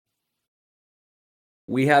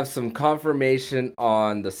we have some confirmation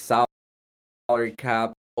on the salary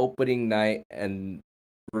cap, opening night, and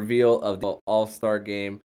reveal of the All-Star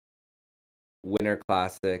Game, Winter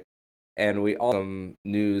Classic, and we also have some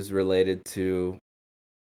news related to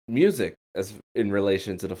music as in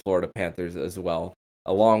relation to the Florida Panthers as well,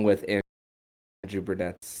 along with Andrew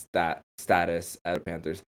Burnett's status at the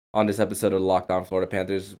Panthers. On this episode of the Locked On Florida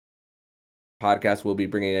Panthers podcast, we'll be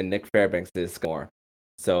bringing in Nick Fairbanks to discuss more.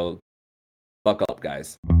 So buckle up,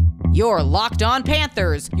 guys. You're Locked On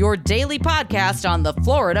Panthers, your daily podcast on the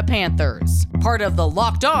Florida Panthers. Part of the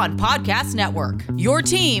Locked On Podcast Network, your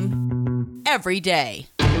team every day.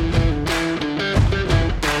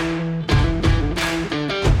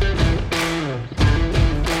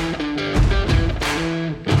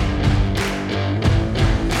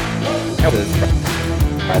 This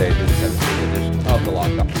Friday, this 17th edition of the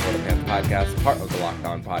Locked On Florida Panthers podcast, part of the Locked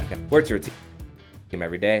On podcast. We're your team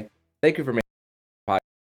every day. Thank you for making the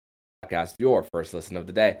podcast your first listen of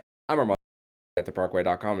the day. I'm Armando at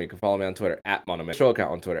theparkway.com. You can follow me on Twitter at Monoman. Show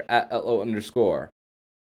account on Twitter at LO_FLA.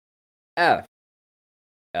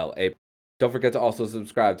 Don't forget to also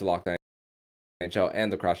subscribe to Locked On NHL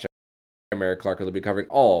and the Cross Check. Mary Clark will be covering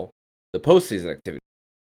all the postseason activities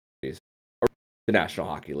of the National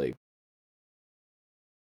Hockey League.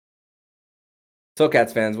 So,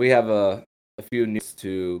 Cats fans, we have a few news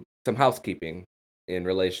to some housekeeping in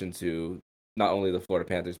relation to not only the Florida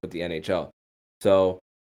Panthers, but the NHL. So,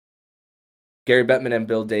 Gary Bettman and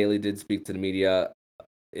Bill Daly did speak to the media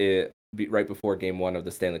right before Game 1 of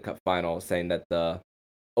the Stanley Cup Final, saying that the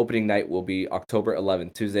opening night will be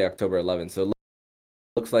Tuesday, October 11th. So, it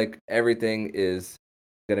looks like everything is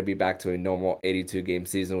going to be back to a normal 82-game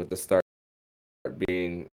season, with the start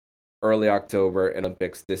being early October and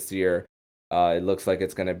Olympics this year. It looks like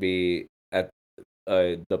it's going to be at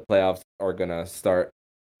the playoffs are going to start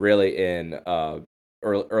really in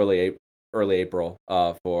early April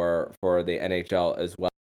for the NHL as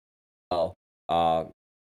well.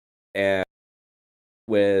 And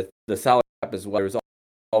with the salary cap as well, there was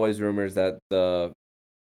always rumors that the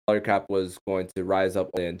salary cap was going to rise up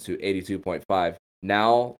into 82.5.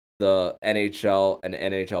 Now the NHL and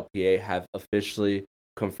NHLPA have officially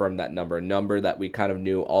confirmed that number, a number that we kind of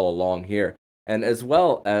knew all along here. And as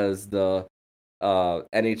well as the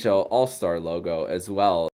NHL All-Star logo as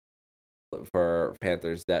well for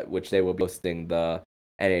Panthers, which they will be hosting the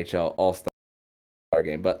NHL All-Star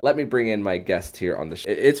game. But let me bring in my guest here on the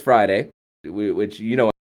show. It's Friday, which you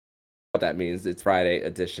know what that means. It's Friday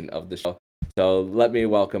edition of the show. So let me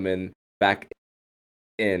welcome back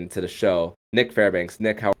into the show, Nick Fairbanks.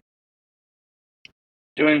 Nick, how are you?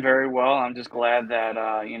 Doing very well. I'm just glad that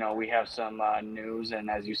we have some news and,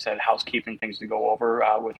 as you said, housekeeping things to go over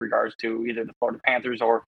with regards to either the Florida Panthers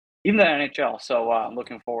or even the NHL. So I'm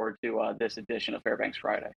looking forward to this edition of Fairbanks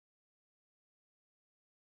Friday.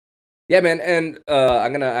 Yeah, man, and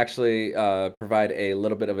I'm gonna actually provide a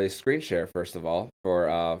little bit of a screen share first of all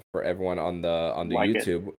for everyone on the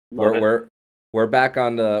YouTube. We're back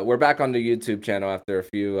on the YouTube channel after a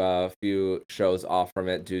few shows off from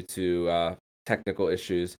it due to technical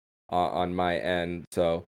issues on my end.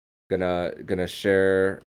 So gonna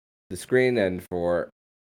share the screen and for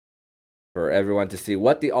everyone to see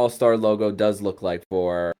what the All-Star logo does look like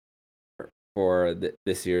for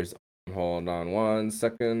this year's. Hold on one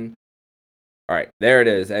second. All right, there it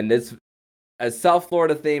is, and it's as South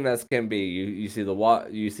Florida theme as can be. You see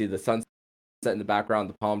the sunset in the background,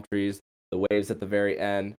 the palm trees, the waves at the very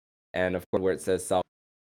end, and of course where it says South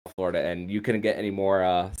Florida. And you couldn't get any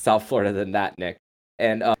more South Florida than that, Nick.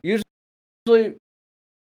 And usually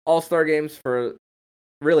All-Star games for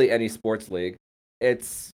really any sports league,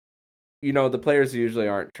 it's the players usually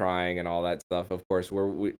aren't trying and all that stuff. Of course,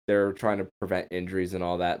 they're trying to prevent injuries and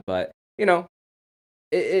all that, but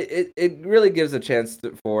it really gives a chance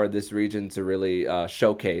for this region to really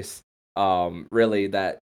showcase really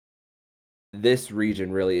that this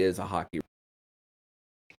region really is a hockey.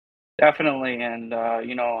 Definitely, and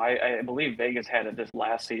I believe Vegas had it this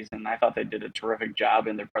last season. I thought they did a terrific job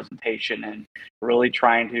in their presentation and really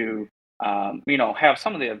trying to have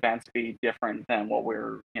some of the events be different than what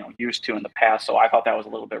we're used to in the past. So I thought that was a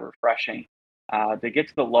little bit refreshing. To get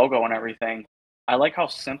to the logo and everything, I like how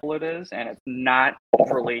simple it is, and it's not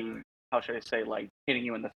overly, how should I say, like hitting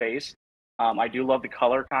you in the face. I do love the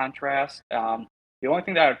color contrast. The only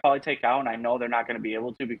thing that I'd probably take out, and I know they're not going to be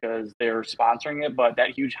able to because they're sponsoring it, but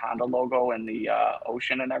that huge Honda logo and the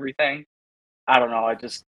ocean and everything, I don't know. I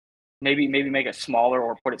just maybe make it smaller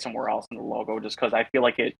or put it somewhere else in the logo, just because I feel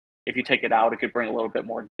like if you take it out, it could bring a little bit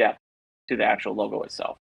more depth to the actual logo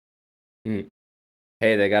itself. Hey,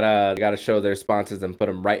 they gotta show their sponsors and put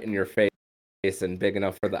them right in your face and big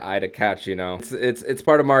enough for the eye to catch. It's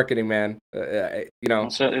part of marketing, man.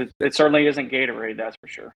 So it certainly isn't Gatorade, that's for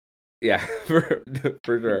sure. Yeah, for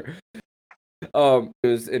sure.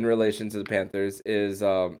 News in relation to the Panthers is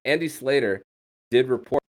Andy Slater did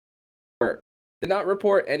not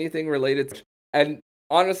report anything related to, and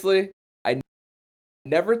honestly, I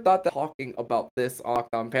never thought that talking about this on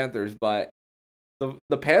Locked On Panthers, but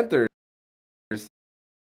the Panthers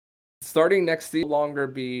starting next season no longer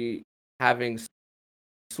be having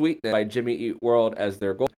Sweetness by Jimmy Eat World as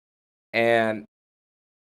their goal, and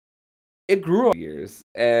it grew over years,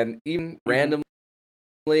 and even randomly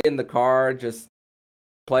in the car, just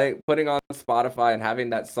putting on Spotify and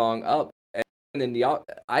having that song up, and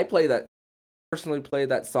I personally play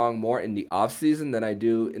that song more in the off season than I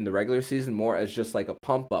do in the regular season, more as just like a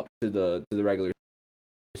pump up to the regular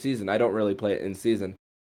season. I don't really play it in season.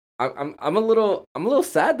 I'm a little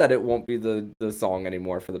sad that it won't be the song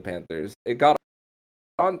anymore for the Panthers. It got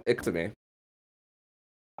on it to me.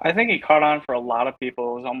 I think it caught on for a lot of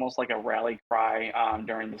people. It was almost like a rally cry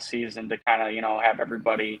during the season to kind of, have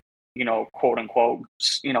everybody, quote unquote,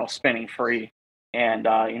 spinning free. And,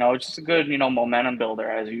 it's just a good, momentum builder,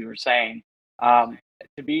 as you were saying.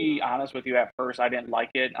 To be honest with you, at first, I didn't like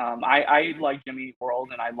it. I like Jimmy Eat World,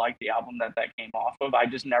 and I like the album that came off of. I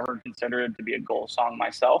just never considered it to be a goal song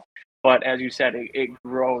myself. But as you said, it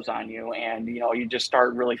grows on you, and, you just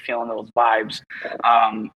start really feeling those vibes.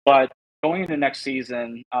 But going into next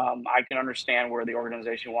season, I can understand where the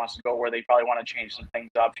organization wants to go, where they probably want to change some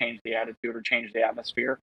things up, change the attitude, or change the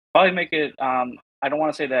atmosphere. Probably make it. I don't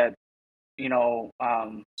want to say that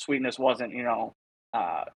Sweetness wasn't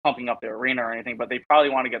pumping up the arena or anything, but they probably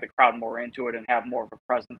want to get the crowd more into it and have more of a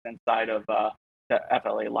presence inside of the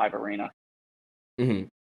FLA Live Arena. Mm-hmm.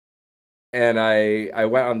 And I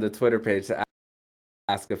went on the Twitter page to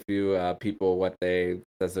ask a few people what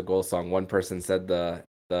as a goal song. One person said the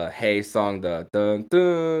Hey song, the dun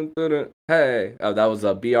dun dun, dun hey. That was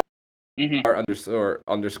a BR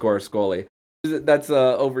underscore Scully. That's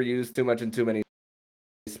overused too much in too many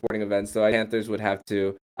sporting events. So Panthers would have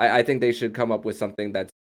to. I think they should come up with something that's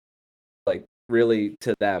like really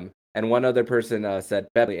to them. And one other person said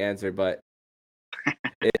badly answered, but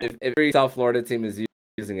if every South Florida team is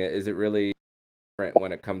using it, is it really different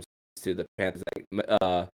when it comes to the Panthers?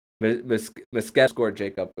 Mesquite scored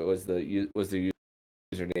Jacob. It was the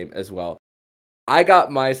username as well. I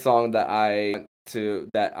got my song that I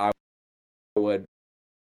would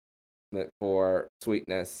for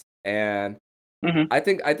Sweetness, and I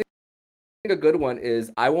think a good one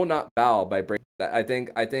is "I Will Not Bow" by Break. I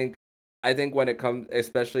think when it comes,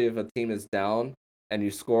 especially if a team is down and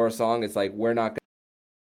you score a song, it's like we're not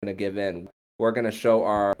gonna give in. We're gonna show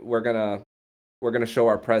our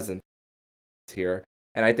presence here,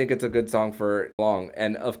 and I think it's a good song for long.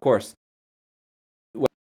 And of course, when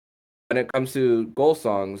it comes to goal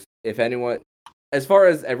songs, if anyone, as far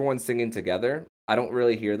as everyone singing together, I don't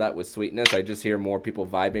really hear that with Sweetness. I just hear more people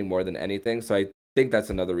vibing more than anything. So I think that's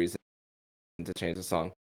another reason to change the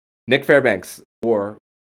song. Nick Fairbanks, or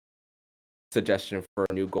suggestion for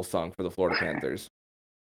a new goal song for the Florida Panthers.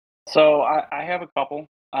 So I have a couple.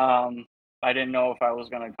 I didn't know if I was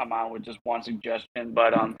going to come on with just one suggestion,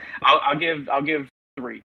 but I'll give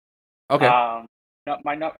three. Okay.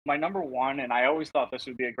 My number one, and I always thought this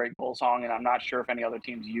would be a great goal song, and I'm not sure if any other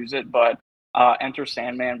teams use it, but Enter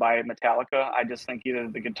Sandman by Metallica. I just think either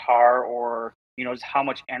the guitar or just how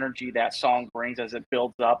much energy that song brings as it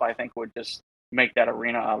builds up, I think would just make that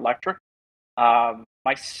arena electric.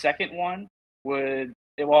 My second one I'm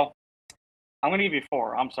going to give you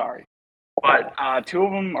four. I'm sorry. But two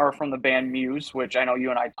of them are from the band Muse, which I know you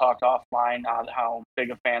and I talked offline how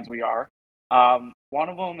big of fans we are. One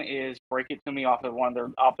of them is "Break It to Me" off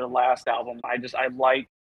their last album. I like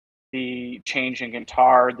the change in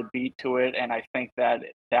guitar, the beat to it, and I think that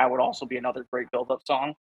would also be another great build-up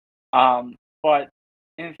song. But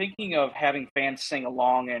in thinking of having fans sing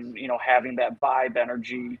along and having that vibe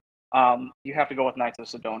energy, you have to go with Knights of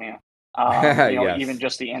Sidonia. Yes. Even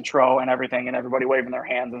just the intro and everything, and everybody waving their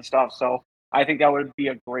hands and stuff. So I think that would be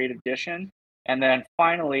a great addition. And then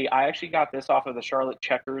finally, I actually got this off of the Charlotte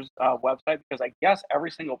Checkers website, because I guess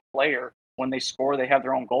every single player, when they score, they have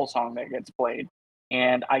their own goal song that gets played.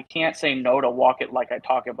 And I can't say no to "Walk It Like I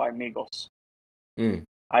Talk It" by Migos.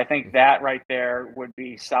 I think that right there would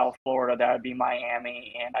be South Florida. That would be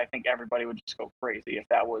Miami. And I think everybody would just go crazy if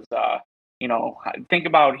that was, think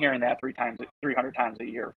about hearing that 300 times a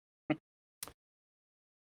year.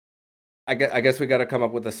 I guess we got to come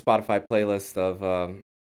up with a Spotify playlist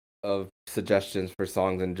of suggestions for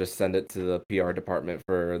songs and just send it to the PR department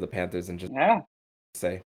for the Panthers and just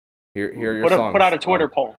say, here are your songs. Put out a Twitter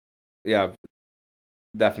poll. Yeah,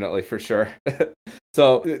 Definitely, for sure.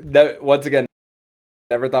 So that, once again,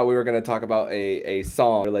 never thought we were going to talk about a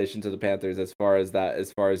song in relation to the Panthers as far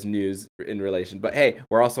as news in relation. But hey,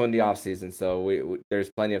 we're also in the off season, so we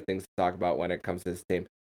there's plenty of things to talk about when it comes to this team.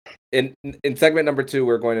 In segment number 2,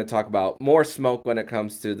 we're going to talk about more smoke when it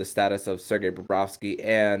comes to the status of Sergei Bobrovsky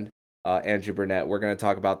and Andrew Burnett. We're going to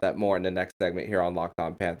talk about that more in the next segment here on Locked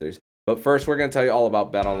On Panthers. But first, we're going to tell you all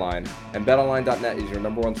about BetOnline. And BetOnline.net is your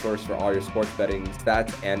number one source for all your sports betting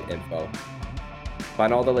stats and info.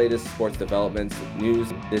 Find all the latest sports developments,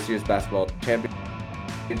 news, this year's basketball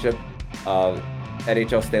championship,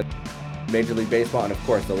 NHL Stanley, Major League Baseball, and of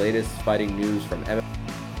course the latest fighting news from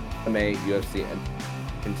MMA, UFC, and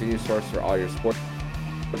continued source for all your sports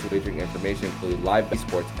wagering information, including live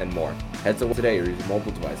sports and more. Head to today or use your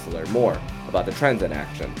mobile device to learn more about the trends in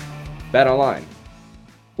action. Bet online,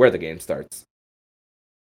 where the game starts.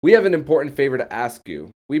 We have an important favor to ask you.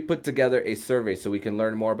 We put together a survey so we can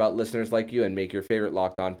learn more about listeners like you and make your favorite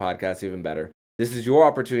Locked On podcast even better. This is your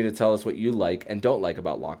opportunity to tell us what you like and don't like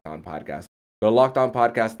about Locked On Podcast. Go to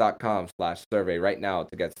lockedonpodcast.com/survey right now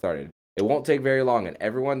to get started. It won't take very long, and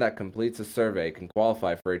everyone that completes a survey can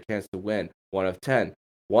qualify for a chance to win one of 10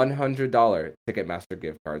 $100 Ticketmaster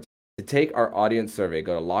gift cards. To take our audience survey,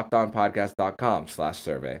 go to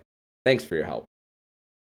lockedonpodcast.com/survey. Thanks for your help.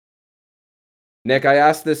 Nick, I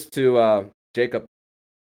asked this to Jacob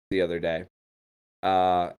the other day.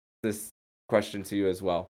 This question to you as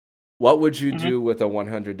well. What would you do with a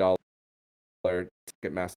 $100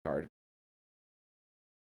 Ticketmaster card?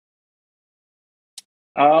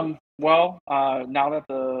 Well, now that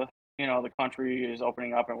the country is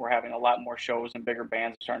opening up and we're having a lot more shows and bigger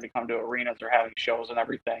bands starting to come to arenas or having shows and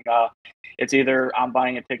everything, it's either I'm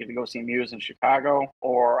buying a ticket to go see Muse in Chicago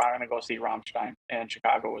or I'm going to go see Rammstein in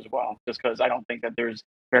Chicago as well, just because I don't think that there's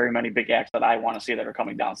very many big acts that I want to see that are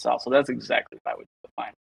coming down south. So that's exactly what I would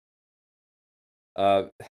define.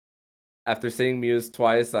 After seeing Muse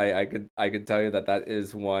twice, I could tell you that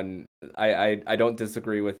is one. I don't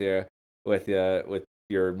disagree with your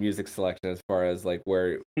music selection as far as like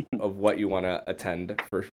where of what you want to attend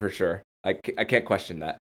for sure. I can't question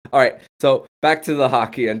that. All right, so back to the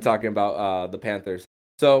hockey and talking about the Panthers.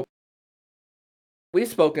 So we've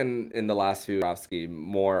spoken in the last few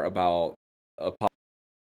more about a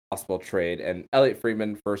possible trade, and Elliot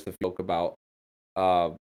Friedman first spoke about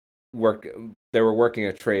they were working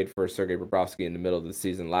a trade for Sergei Bobrovsky in the middle of the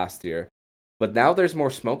season last year, but now there's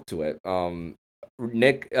more smoke to it.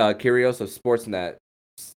 Nick Kyrgios of Sportsnet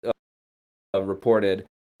reported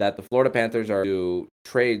that the Florida Panthers are to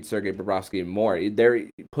trade Sergei Bobrovsky more. They're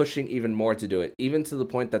pushing even more to do it, even to the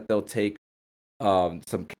point that they'll take some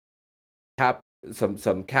cap from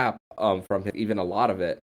him, even a lot of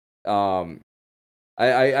it. I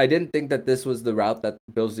didn't think that this was the route that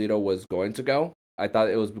Bill Zito was going to go. I thought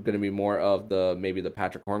it was going to be more of maybe the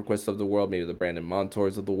Patrick Hornquist of the world, maybe the Brandon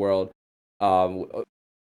Montours of the world,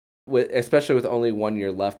 especially with only 1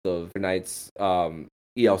 year left of tonight's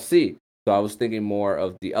ELC. So I was thinking more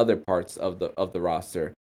of the other parts of the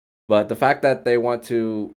roster, but the fact that they want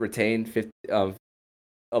to retain a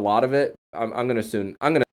lot of it, I'm going to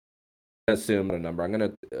assume a number. I'm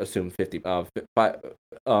going to assume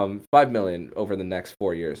 5 million over the next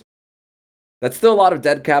 4 years. That's still a lot of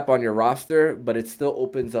dead cap on your roster, but it still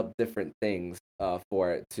opens up different things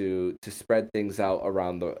for it to spread things out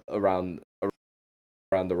around the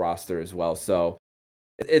roster as well. So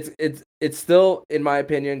it's still, in my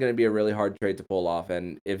opinion, going to be a really hard trade to pull off.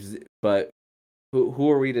 And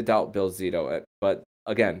who are we to doubt Bill Zito? But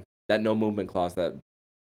again, that no movement clause that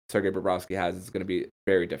Sergei Bobrovsky has is going to be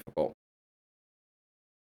very difficult.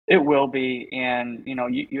 It will be, and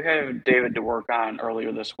you had David to work on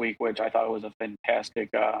earlier this week, which I thought was a fantastic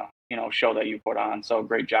show that you put on. So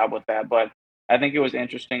great job with that. But I think it was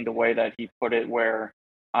interesting the way that he put it, where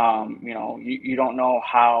you don't know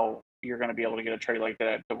how you're going to be able to get a trade like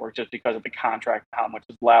that to work just because of the contract, how much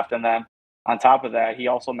is left, and then on top of that, he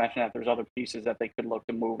also mentioned that there's other pieces that they could look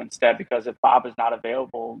to move instead, because if Bob is not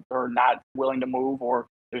available or not willing to move, or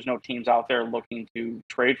there's no teams out there looking to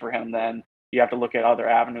trade for him, then you have to look at other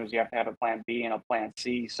avenues. You have to have a plan B and a plan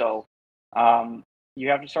C. So you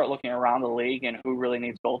have to start looking around the league and who really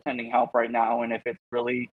needs goaltending help right now. And if it's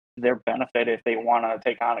really their benefit, if they want to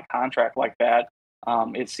take on a contract like that,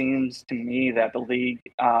 it seems to me that the league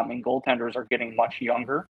and goaltenders are getting much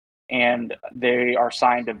younger, and they are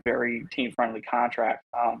signed a very team-friendly contract.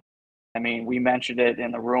 I mean, we mentioned it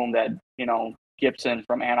in the room that, Gibson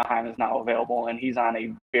from Anaheim is now available, and he's on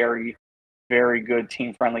a very, very good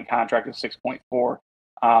team-friendly contract of 6.4.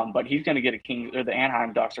 But he's going to get the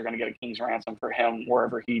Anaheim Ducks are going to get a king's ransom for him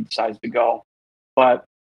wherever he decides to go. But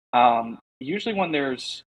usually when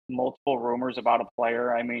there's multiple rumors about a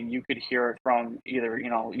player, I mean, you could hear it from either,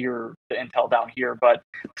 your the intel down here, but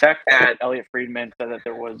the fact that Elliot Friedman said that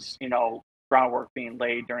there was, groundwork being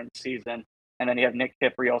laid during the season, and then you have Nick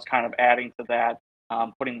Kypreos kind of adding to that,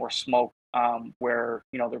 putting more smoke where,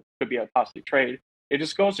 there could be a possibly trade. It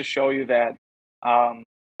just goes to show you that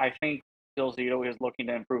I think Bill Zito is looking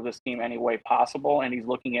to improve this team any way possible, and he's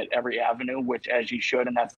looking at every avenue, which as he should,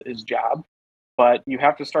 and that's his job. But you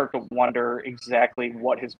have to start to wonder exactly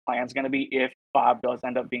what his plan is going to be if Bob does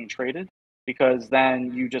end up being traded, because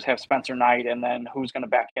then you just have Spencer Knight, and then who's going to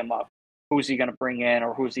back him up? Who's he going to bring in,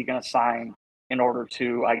 or who's he going to sign in order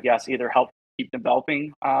to, I guess, either help keep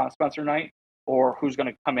developing Spencer Knight, or who's going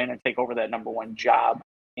to come in and take over that number one job?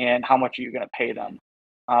 And how much are you going to pay them?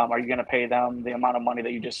 Are you going to pay them the amount of money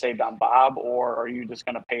that you just saved on Bob, or are you just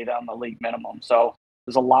going to pay them the league minimum? So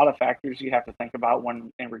there's a lot of factors you have to think about when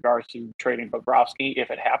in regards to trading Bobrovsky if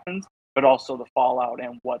it happens, but also the fallout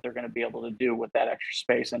and what they're going to be able to do with that extra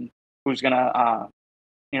space and who's going to,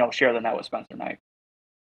 share the net with Spencer Knight.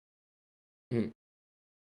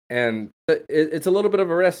 And it's a little bit of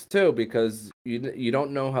a risk too, because you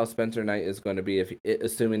don't know how Spencer Knight is going to be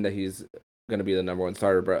assuming that he's going to be the number one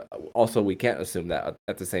starter, but also we can't assume that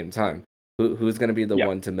at the same time. Who's going to be the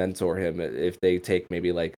one to mentor him if they take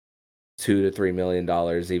maybe like $2 to $3 million,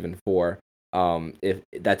 even $4? If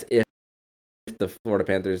the Florida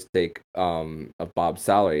Panthers take of Bob's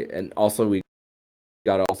salary, and also we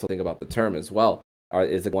got to also think about the term as well.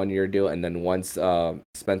 Is it a 1-year deal, and then once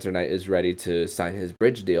Spencer Knight is ready to sign his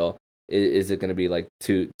bridge deal, is it going to be like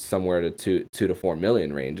somewhere to $2 to $4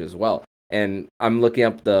 million range as well? And I'm looking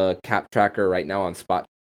up the cap tracker right now on Spot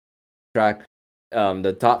Track.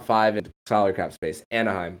 The top 5 in salary cap space: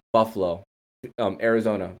 Anaheim, Buffalo,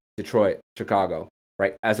 Arizona, Detroit, Chicago.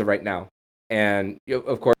 Right as of right now, and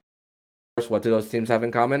of course, what do those teams have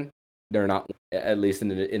in common? They're not, at least in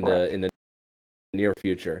the near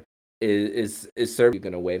future. Is Serbia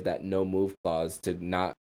going to waive that no move clause to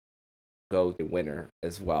not go to winner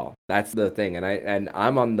as well? That's the thing, and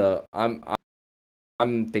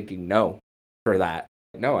I'm thinking no for that.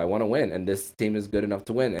 No, I want to win, and this team is good enough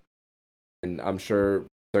to win, and I'm sure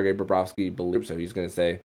Sergei Bobrovsky believes so. He's going to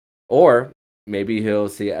say, or maybe he'll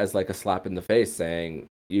see it as like a slap in the face, saying,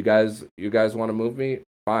 "You guys want to move me?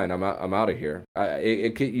 Fine, I'm out of here."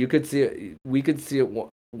 We could see it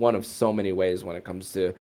one of so many ways when it comes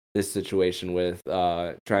to this situation with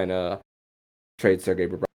trying to trade Sergei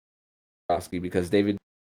Bobrovsky, because Sergei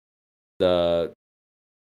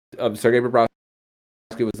Bobrovsky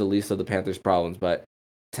was the least of the Panthers' problems, but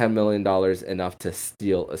 $10 million enough to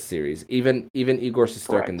steal a series. Even Igor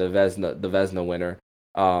Shesterkin, the Vezina winner,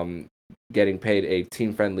 getting paid a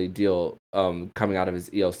team-friendly deal coming out of his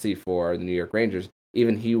ELC for the New York Rangers,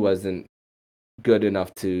 even he wasn't good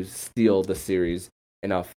enough to steal the series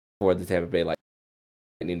enough for the Tampa Bay Lightning.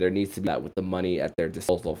 There needs to be that with the money at their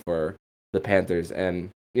disposal for the Panthers,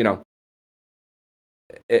 and go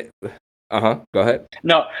ahead.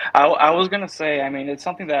 No, I was gonna say, I mean, it's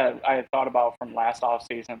something that I had thought about from last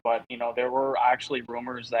offseason, but there were actually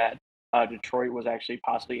rumors that Detroit was actually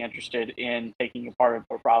possibly interested in taking a part of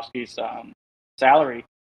Bobrovsky's salary,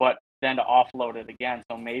 but then to offload it again.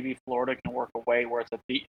 So maybe Florida can work a way where it's a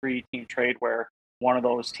 3-team trade where one of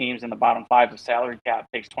those teams in the bottom 5 of salary cap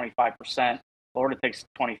takes 25%, Florida takes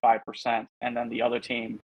 25%, and then the other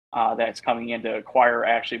team that's coming in to acquire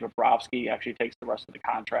actually Bobrovsky actually takes the rest of the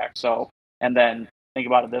contract. So, and then think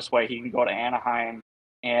about it this way: he can go to Anaheim,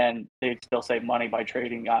 and they'd still save money by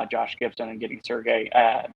trading Josh Gibson and getting Sergei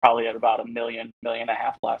probably at about $1 million and a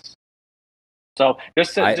half less. So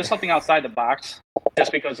just something outside the box,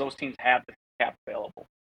 just because those teams have the cap available.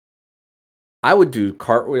 I would do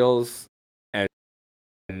cartwheels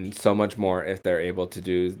and so much more if they're able to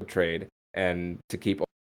do the trade and to keep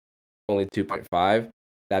only 2.5.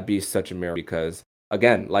 That'd be such a miracle, because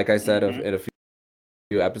again, like I said in a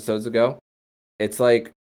few episodes ago, it's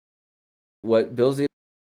like what Bill Zito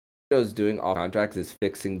is doing off contracts is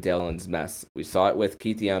fixing Dylan's mess. We saw it with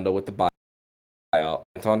Keith Yandle with the buyout,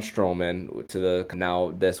 Anton Stroman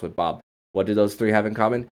now this with Bob. What do those three have in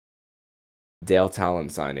common? Dale Talon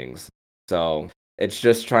signings. So it's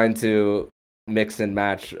just trying to mix and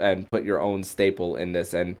match and put your own staple in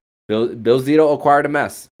this. And Bill Zito acquired a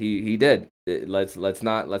mess. He did. Let's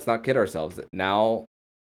not kid ourselves. Now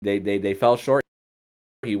they fell short.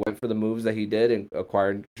 He went for the moves that he did and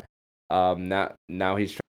acquired. Now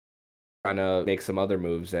he's trying to make some other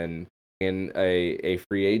moves and in a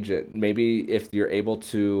free agent. Maybe if you're able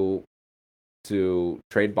to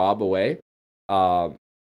trade Bob away,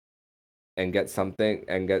 and get something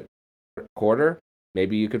and get a quarter,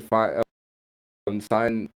 maybe you could find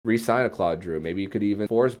re-sign a Claude Drew. Maybe you could even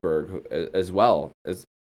Forsberg as well as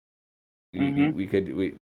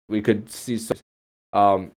Mm-hmm. we could see some.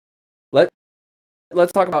 Um, let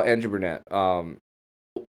let's talk about Andrew Burnett.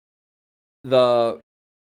 The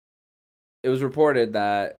It was reported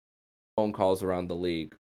that phone calls around the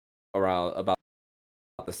league around about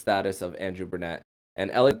the status of Andrew Burnett,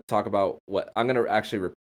 and Elliot talk about what I'm going to actually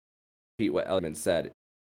repeat what Elliot said.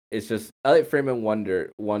 It's just Elliot Freeman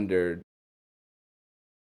wondered what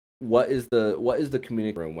is the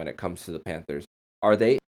community room when it comes to the Panthers? Are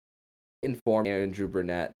they informed Andrew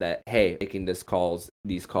Burnett that, hey, making these calls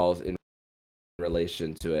in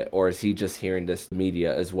relation to it, or is he just hearing this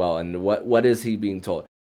media as well? And what is he being told?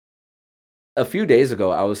 A few days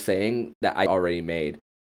ago, I was saying that I already made,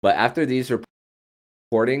 but after these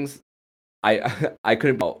reportings, I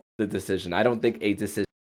couldn't tell the decision. I don't think a decision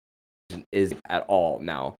is at all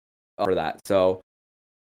now for that. So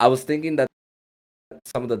I was thinking that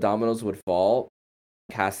some of the dominoes would fall.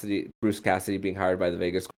 Bruce Cassidy being hired by the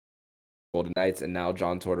Vegas Golden Knights, and now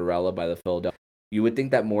John Tortorella by the Philadelphia. You would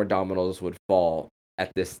think that more dominoes would fall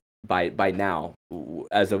at this by now,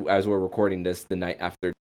 as we're recording this the night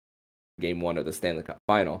after Game 1 of the Stanley Cup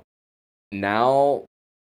Final. Now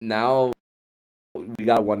we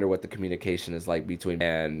gotta wonder what the communication is like between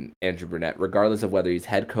and Andrew Burnett, regardless of whether he's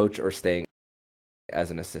head coach or staying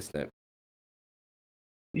as an assistant.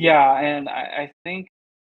 Yeah, and I think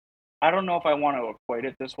I don't know if I want to equate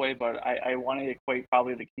it this way, but I want to equate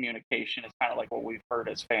probably the communication is kind of like what we've heard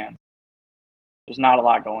as fans. There's not a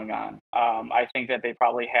lot going on. I think that they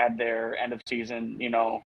probably had their end of season,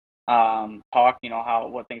 talk, how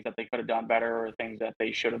what things that they could have done better or things that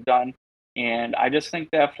they should have done. And I just think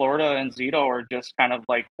that Florida and Zito are just kind of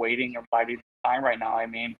like waiting or biding time right now. I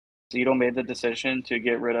mean, Zito made the decision to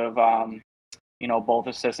get rid of both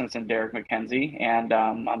assistants and Derek McKenzie, and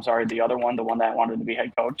I'm sorry, the other one, the one that wanted to be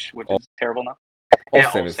head coach, which is terrible now. Yeah,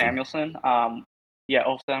 Samuelson.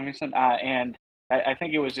 Samuelson. And I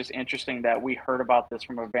think it was just interesting that we heard about this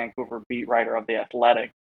from a Vancouver beat writer of the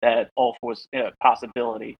Athletic that Ulf was a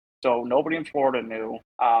possibility. So nobody in Florida knew,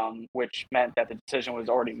 which meant that the decision was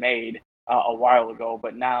already made a while ago.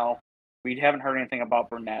 But now we haven't heard anything about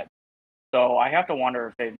Burnett. So I have to wonder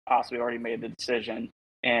if they've possibly already made the decision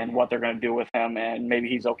and what they're going to do with him, and maybe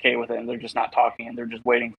he's okay with it, and they're just not talking, and they're just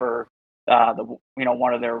waiting for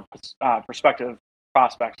one of their prospective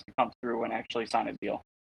prospects to come through and actually sign a deal.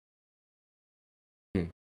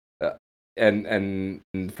 And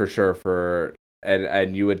for sure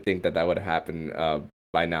and you would think that would happen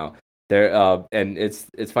by now. There and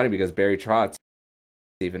it's funny because Barry Trotz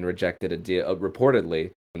even rejected a deal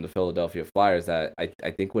reportedly from the Philadelphia Flyers that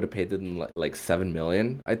I think would have paid them like $7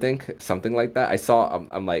 million, I think, something like that. I saw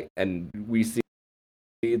I'm like, and we see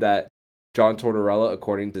that John Tortorella,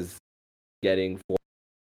 according to, is getting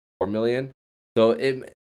 $4 million. So in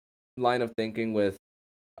line of thinking with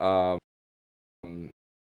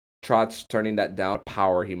Trotz turning that down,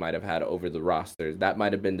 power he might have had over the roster, that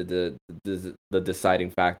might have been the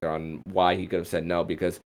deciding factor on why he could have said no,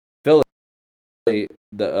 because Philly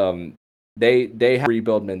they have a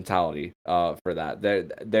rebuild mentality for that.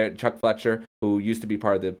 They're Chuck Fletcher, who used to be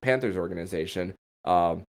part of the Panthers organization.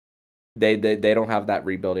 They don't have that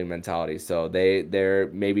rebuilding mentality. So they're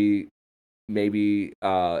maybe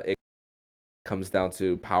it comes down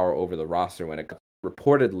to power over the roster when it comes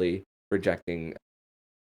reportedly rejecting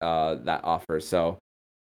that offer. So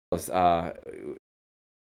I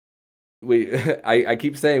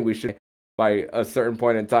keep saying we should by a certain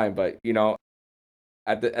point in time, but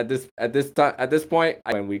at this point,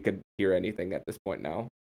 when we could hear anything at this point now.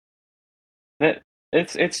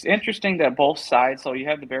 It's interesting that both sides. So you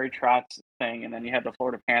have the Barry Trotz thing, and then you have the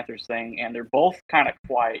Florida Panthers thing, and they're both kind of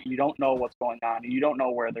quiet. You don't know what's going on. You don't know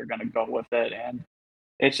where they're going to go with it, and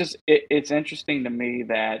it's interesting to me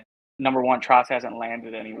that number one, Trotz hasn't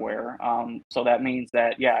landed anywhere. So that means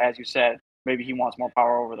that, yeah, as you said, maybe he wants more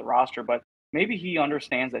power over the roster, but maybe he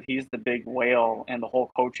understands that he's the big whale in the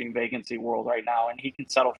whole coaching vacancy world right now, and he can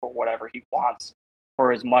settle for whatever he wants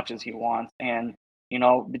for as much as he wants. And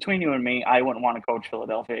between you and me, I wouldn't want to coach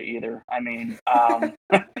Philadelphia either. I mean, I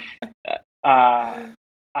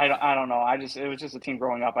don't know. It was just a team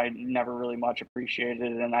growing up I never really much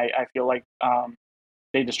appreciated, and I feel like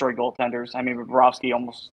they destroy goaltenders. I mean, Bobrovsky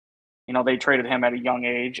almost, they traded him at a young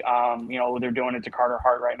age. They're doing it to Carter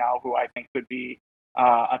Hart right now, who I think could be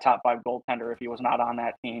a top 5 goaltender if he was not on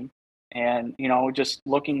that team. And, just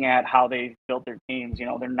looking at how they built their teams,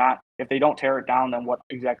 they're not, if they don't tear it down, then what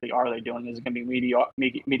exactly are they doing? Is it going to be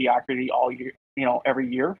mediocrity all year,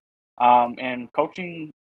 every year? And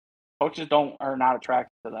coaches are not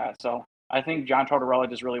attracted to that. So I think John Tortorella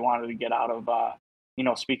just really wanted to get out of,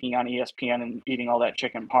 speaking on ESPN and eating all that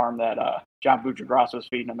chicken parm that John Buccigross was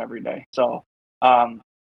feeding him every day. So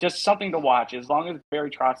just something to watch. As long as Barry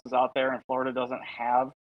Trotz is out there and Florida doesn't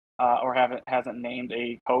have or hasn't named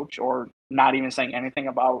a coach or not even saying anything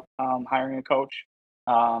about hiring a coach,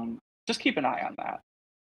 just keep an eye on that.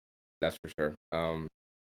 That's for sure.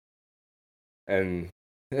 And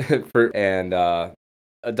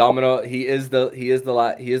a domino. He is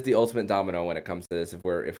the ultimate domino when it comes to this. If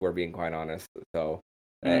we're being quite honest. So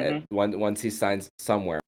once he signs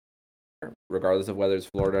somewhere, regardless of whether it's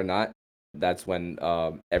Florida or not, that's when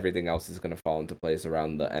everything else is going to fall into place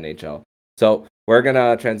around the NHL. So we're going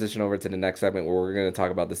to transition over to the next segment where we're going to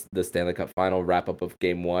talk about the Stanley Cup final wrap-up of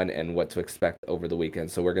Game 1 and what to expect over the weekend.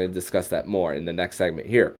 So we're going to discuss that more in the next segment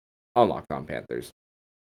here on Locked On Panthers.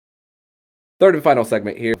 Third and final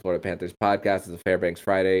segment here, Florida Panthers podcast, is a Fairbanks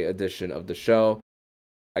Friday edition of the show.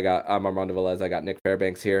 I'm Armando Velez. I got Nick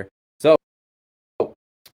Fairbanks here. So,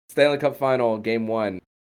 Stanley Cup final, Game 1,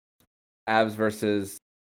 Avs versus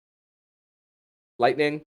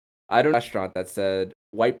Lightning. I don't know a restaurant that said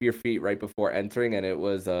wipe your feet right before entering, and it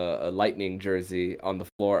was a Lightning jersey on the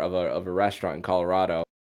floor of a restaurant in Colorado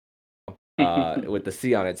with the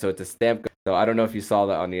C on it. So it's a stamp. So I don't know if you saw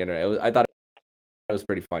that on the internet. I thought it was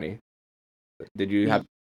pretty funny. Did you have?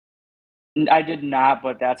 I did not,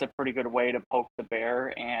 but that's a pretty good way to poke the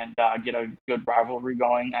bear and get a good rivalry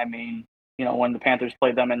going. I mean, when the Panthers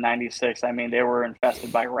played them in '96, I mean, they were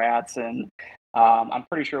infested by rats, and I'm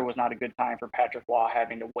pretty sure it was not a good time for Patrick Waugh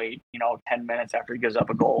having to wait, 10 minutes after he gives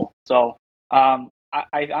up a goal. So I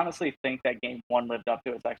honestly think that Game 1 lived up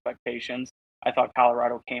to its expectations. I thought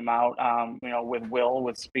Colorado came out,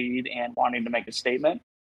 with speed and wanting to make a statement.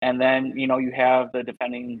 And then, you have the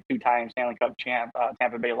defending two-time Stanley Cup champ,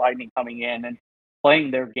 Tampa Bay Lightning, coming in and playing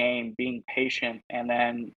their game, being patient, and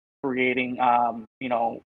then creating,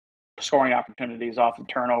 scoring opportunities off of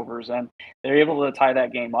turnovers. And they're able to tie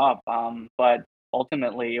that game up. But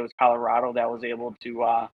ultimately, it was Colorado that was able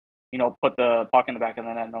to, put the puck in the back of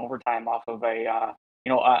the net in overtime off of I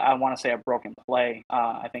want to say a broken play.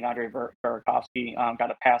 I think Andrei Burakovsky got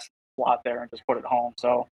a pass slot there and just put it home.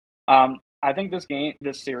 So, I think this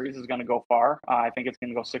series is going to go far. I think it's going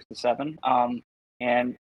to go 6-7.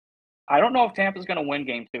 And I don't know if Tampa's going to win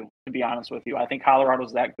Game 2, to be honest with you. I think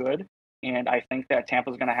Colorado's that good, and I think that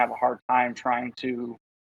Tampa's going to have a hard time trying to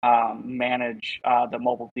manage the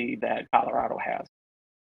mobile D that Colorado has.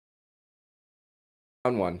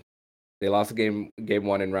 Round 1, they lost game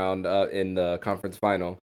 1 in in the conference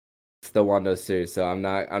final. Still won those series, so I'm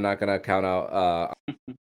not going to count out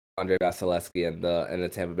Andrei Vasilevsky and the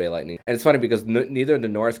Tampa Bay Lightning. And it's funny because neither of the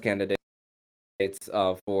Norris candidates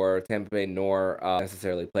for Tampa Bay nor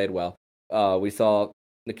necessarily played well. We saw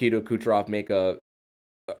Nikita Kucherov make a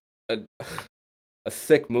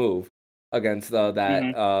sick move against that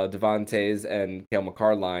Devon Toews and Cale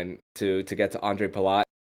Makar line to get to Andre Palat.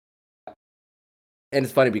 And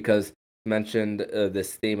it's funny because you mentioned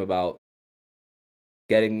this theme about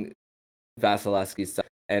getting Vasilevsky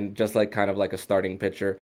and just like kind of like a starting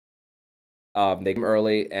pitcher. They came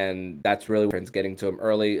early, and that's really where it's getting to him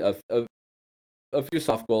early. A few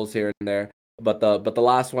soft goals here and there, but the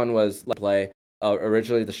last one was play.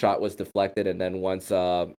 Originally, the shot was deflected, and then once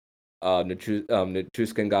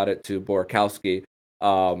Nichushkin got it to Burakovsky,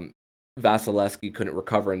 Vasilevsky couldn't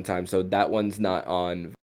recover in time, so that one's not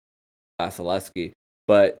on Vasilevsky.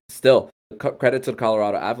 But still, credit to the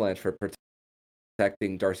Colorado Avalanche for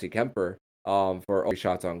protecting Darcy Kemper for all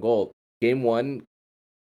shots on goal. Game 1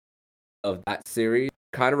 of that series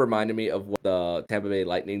kind of reminded me of what the Tampa Bay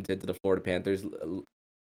Lightning did to the Florida Panthers,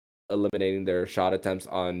 eliminating their shot attempts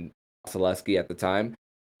on Vasilevsky at the time.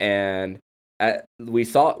 And we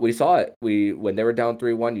saw it. When they were down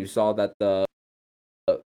 3-1, you saw that the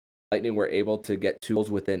Lightning were able to get 2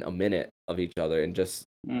 goals within a minute of each other, and just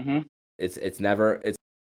it's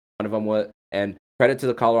one of them was. And credit to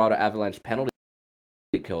the Colorado Avalanche penalty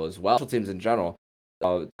kill as well. Teams in general,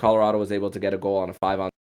 Colorado was able to get a goal on a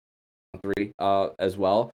 5-on-3 as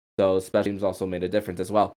well. So special teams also made a difference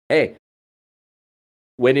as well. Hey,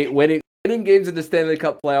 winning games in the Stanley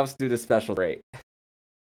Cup playoffs due to special rate.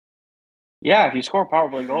 Yeah, if you score a power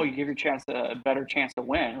play goal, you give your chance a better chance to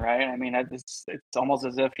win, right? I mean, it's almost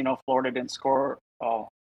as if Florida didn't score. Oh,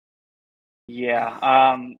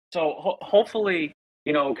 yeah. So hopefully,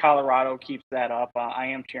 Colorado keeps that up. I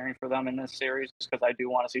am cheering for them in this series just because I do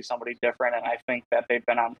want to see somebody different, and I think that they've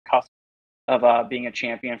been on the cusp of being a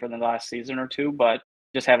champion for the last season or two, but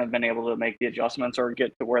just haven't been able to make the adjustments or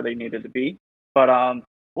get to where they needed to be. But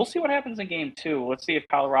we'll see what happens in Game 2. Let's see if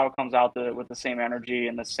Colorado comes out with the same energy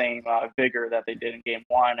and the same vigor that they did in Game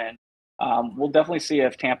 1, and we'll definitely see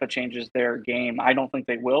if Tampa changes their game. I don't think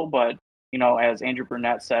they will, but as Andrew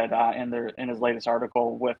Burnett said in his latest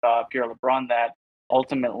article with Pierre LeBrun, that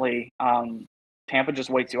ultimately Tampa just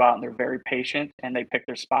waits you out, and they're very patient, and they pick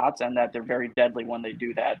their spots, and that they're very deadly when they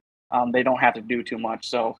do that. They don't have to do too much,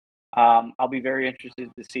 so I'll be very interested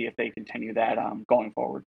to see if they continue that going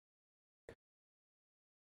forward.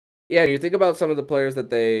 Yeah, you think about some of the players that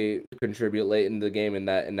they contribute late in the game in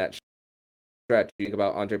that stretch. You think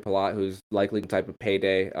about Andre Palat, who's likely the type of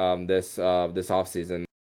payday this offseason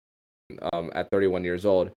at 31 years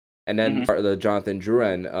old, and then the Jonathan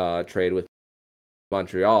Drouin trade with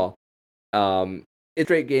Montreal. It's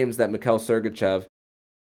great games that Mikhail Sergachev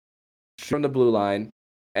from the blue line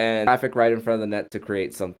and traffic right in front of the net to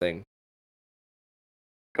create something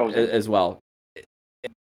as well.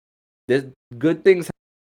 Good things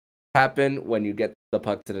happen when you get the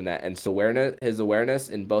puck to the net, and so his awareness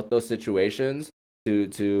in both those situations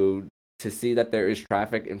to see that there is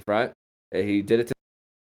traffic in front. He did it to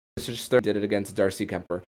did it against Darcy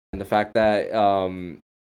Kemper, and the fact that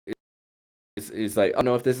he's like, I don't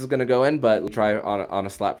know if this is going to go in, but we'll try on a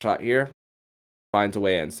slap shot here, finds a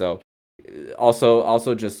way in. So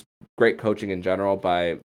also just great coaching in general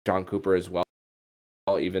by John Cooper as well,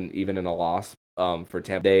 even in a loss for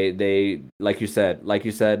Tampa. They like you said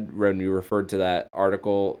when you referred to that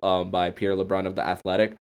article by Pierre LeBrun of The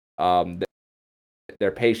Athletic,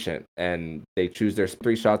 they're patient and they choose their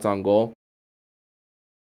 3 shots on goal.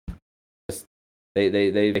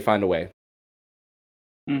 They find a way.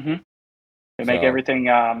 They make everything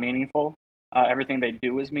meaningful. Everything they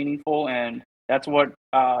do is meaningful, and that's what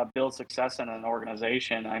builds success in an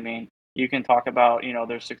organization. I mean, you can talk about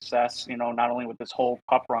their success, not only with this whole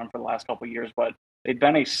cup run for the last couple of years, but they've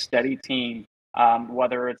been a steady team,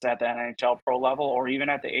 whether it's at the NHL pro level or even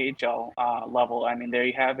at the AHL level. I mean,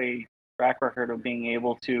 they have a track record of being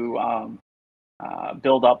able to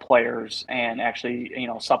build up players and actually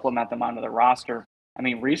supplement them onto the roster. I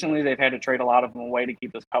mean, recently they've had to trade a lot of them away to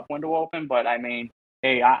keep this cup window open, but I mean,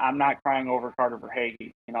 hey, I'm not crying over Carter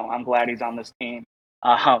Verhaeghe. I'm glad he's on this team.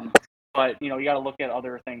 But you got to look at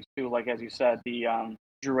other things too, like as you said, the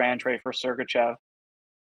Drouin trade for Sergachev.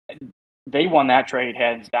 They won that trade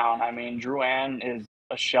hands down. I mean, Drouin is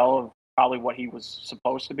a shell of probably what he was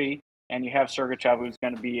supposed to be, and you have Sergachev, who's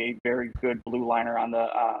going to be a very good blue liner on the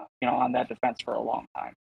on that defense for a long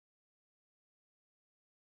time.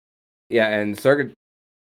 Yeah, and Sergachev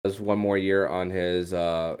has one more year on his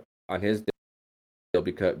deal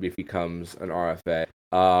because if he becomes an RFA.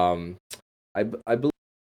 I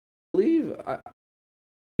believe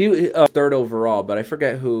he third overall, but I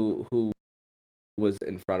forget who was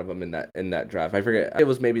in front of him in that draft. I forget. It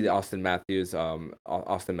was maybe the Austin Matthews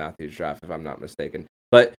draft, if I'm not mistaken.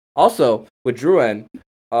 But also with Drouin,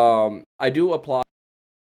 I do applaud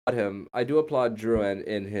him. I do applaud Drouin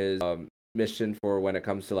in his mission for when it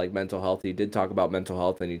comes to like mental health. He did talk about mental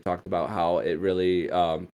health, and he talked about how it really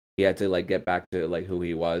he had to like get back to like who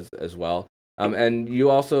he was as well. And we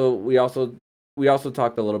also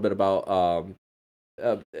talked a little bit about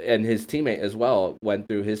and his teammate as well went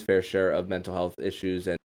through his fair share of mental health issues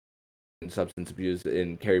and substance abuse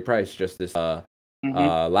in Carey Price just this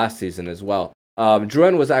last season as well.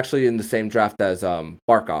 Drouin was actually in the same draft as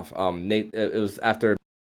Barkov. It was after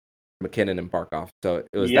McKinnon and Barkov, so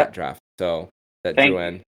it was that draft. So that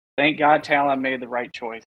Drouin. Thank God Talon made the right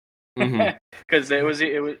choice, because it was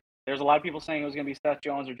there's a lot of people saying it was going to be Seth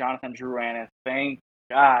Jones or Jonathan Drouin, and thank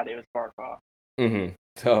God it was Barkov.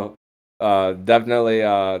 So definitely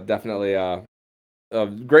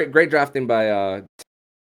great drafting by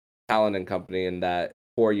Talon and company in that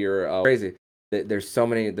 4-year crazy. There's so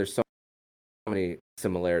many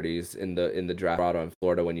similarities in the draft Colorado and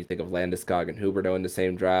Florida when you think of Landeskog and Huberdeau in the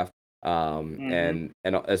same draft, and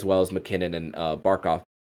as well as McKinnon and Barkov.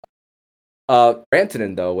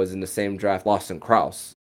 Rantanen though was in the same draft, Lawson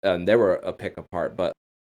Crouse, and they were a pick apart, but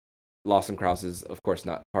Lawson Crouse is of course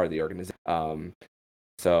not part of the organization.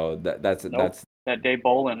 So that's that Dave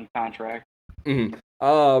Bolin contract.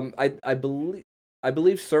 I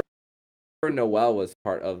believe Sir Noel was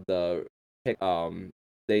part of the pick.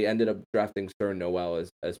 They ended up drafting Sir Noel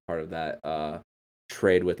as part of that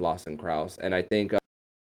trade with Lawson Crouse, and I think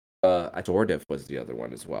Sordif was the other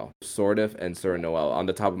one as well. Sordif and Sir Noel on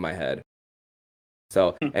the top of my head.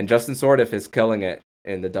 So and Justin Sordif is killing it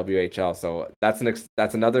in the WHL. So that's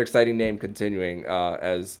another exciting name continuing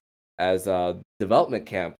as development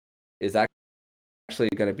camp is actually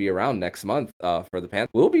going to be around next month for the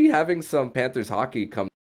Panthers. We'll be having some Panthers hockey come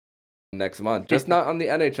next month, just not on the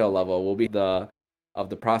NHL level. We'll be the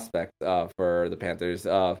prospect for the Panthers.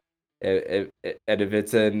 If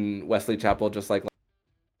it's in Wesley Chapel, just like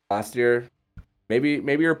last year. Maybe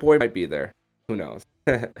your boy might be there. Who knows?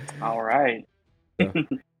 All right.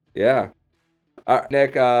 Yeah.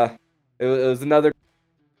 Nick, it was another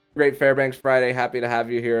great Fairbanks Friday. Happy to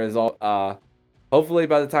have you here as all. Hopefully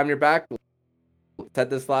by the time you're back, said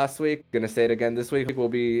this last week, gonna say it again this week.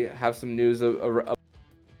 We'll have some news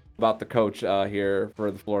about the coach here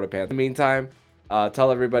for the Florida Panthers. In the meantime,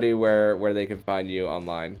 tell everybody where they can find you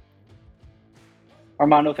online.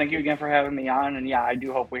 Armando, thank you again for having me on. And yeah, I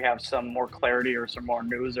do hope we have some more clarity or some more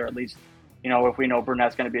news, or at least, if we know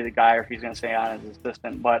Burnett's going to be the guy or if he's going to stay on as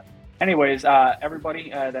assistant. But anyways, everybody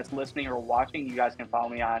that's listening or watching, you guys can follow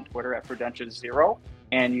me on Twitter at Prudentious0,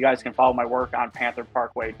 and you guys can follow my work on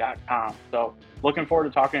PantherParkway.com. So looking forward to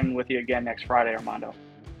talking with you again next Friday, Armando.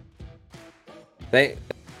 Thank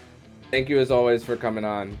you as always for coming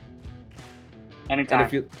on.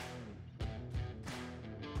 Anytime.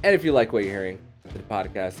 And if you like what you're hearing, the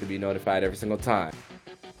podcast to be notified every single time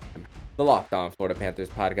the Locked On Florida Panthers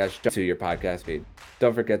podcast jumps to your podcast feed.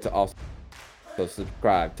 Don't forget to also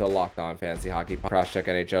subscribe to Locked On Fantasy Hockey Crosscheck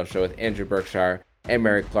NHL show with Andrew Berkshire and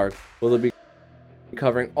Mary Clark. We'll be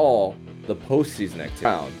covering all the postseason activity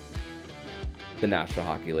around the National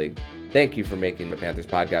Hockey League. Thank you for making the Panthers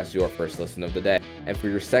podcast your first listen of the day. And for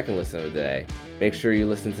your second listen of the day, make sure you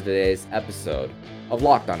listen to today's episode of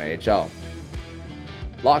Locked On NHL.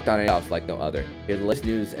 Locked On NHL is like no other. Hear the latest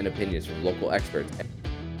news and opinions from local experts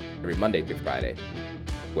every Monday through Friday,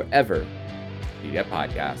 wherever you get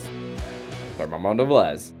podcasts. I'm Armando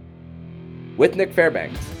Velez with Nick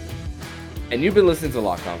Fairbanks, and you've been listening to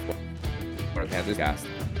Locked On Florida Panthers cast,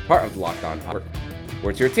 part of the Locked On Network,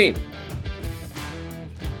 where it's your team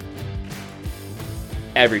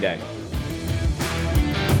every day.